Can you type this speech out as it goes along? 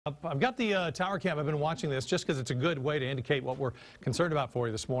I've got the tower cam. I've been watching this just because it's a good way to indicate what we're concerned about for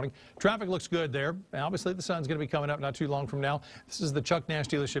you this morning. Traffic looks good there. Obviously, the sun's going to be coming up not too long from now. This is the Chuck Nash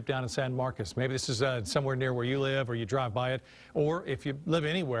dealership down in San Marcos. Maybe this is somewhere near where you live or you drive by it. Or if you live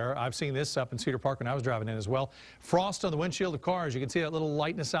anywhere, I've seen this up in Cedar Park when I was driving in as well. Frost on the windshield of cars. You can see that little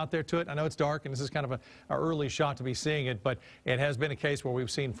lightness out there to it. I know it's dark, and this is kind of an early shot to be seeing it, but it has been a case where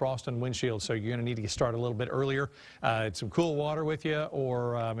we've seen frost on windshield, so you're going to need to get started a little bit earlier. Some cool water with you,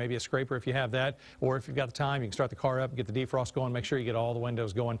 or maybe a scraper if you have that, or if you've got the time, you can start the car up, get the defrost going, make sure you get all the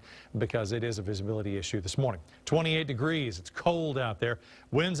windows going because it is a visibility issue this morning. 28 degrees, it's cold out there.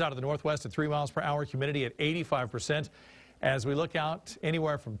 Winds out of the northwest at 3 miles per hour, humidity at 85%. As we look out,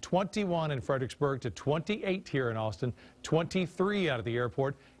 anywhere from 21 in Fredericksburg to 28 here in Austin, 23 out of the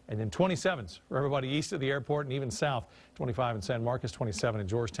airport, and then 27s for everybody east of the airport and even south. 25 in San Marcos, 27 in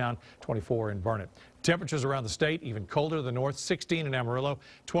Georgetown, 24 in Burnet. Temperatures around the state even colder to the north, 16 in Amarillo,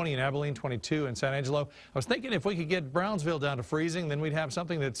 20 in Abilene, 22 in San Angelo. I was thinking if we could get Brownsville down to freezing, then we'd have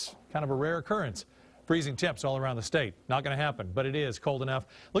something that's kind of a rare occurrence. Freezing temps all around the state. Not going to happen, but it is cold enough.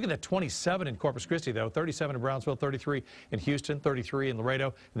 Look at that 27 in Corpus Christi, though. 37 in Brownsville, 33 in Houston, 33 in Laredo,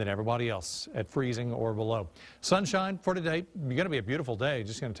 and then everybody else at freezing or below. Sunshine for today. It's going to be a beautiful day.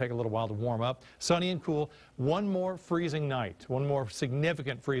 Just going to take a little while to warm up. Sunny and cool. One more freezing night. One more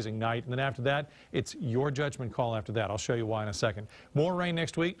significant freezing night. And then after that, it's your judgment call after that. I'll show you why in a second. More rain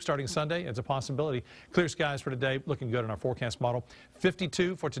next week, starting Sunday. It's a possibility. Clear skies for today. Looking good in our forecast model.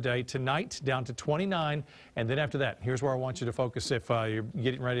 52 for today. Tonight, down to 29. And then after that, here's where I want you to focus if you're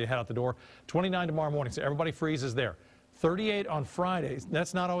getting ready to head out the door. 29 tomorrow morning, so everybody freezes there. 38 on Friday.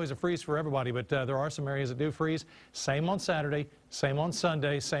 That's not always a freeze for everybody, but there are some areas that do freeze. Same on Saturday, same on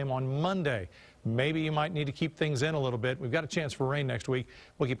Sunday, same on Monday. Maybe you might need to keep things in a little bit. We've got a chance for rain next week.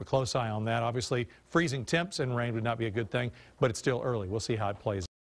 We'll keep a close eye on that. Obviously, freezing temps and rain would not be a good thing, but it's still early. We'll see how it plays out.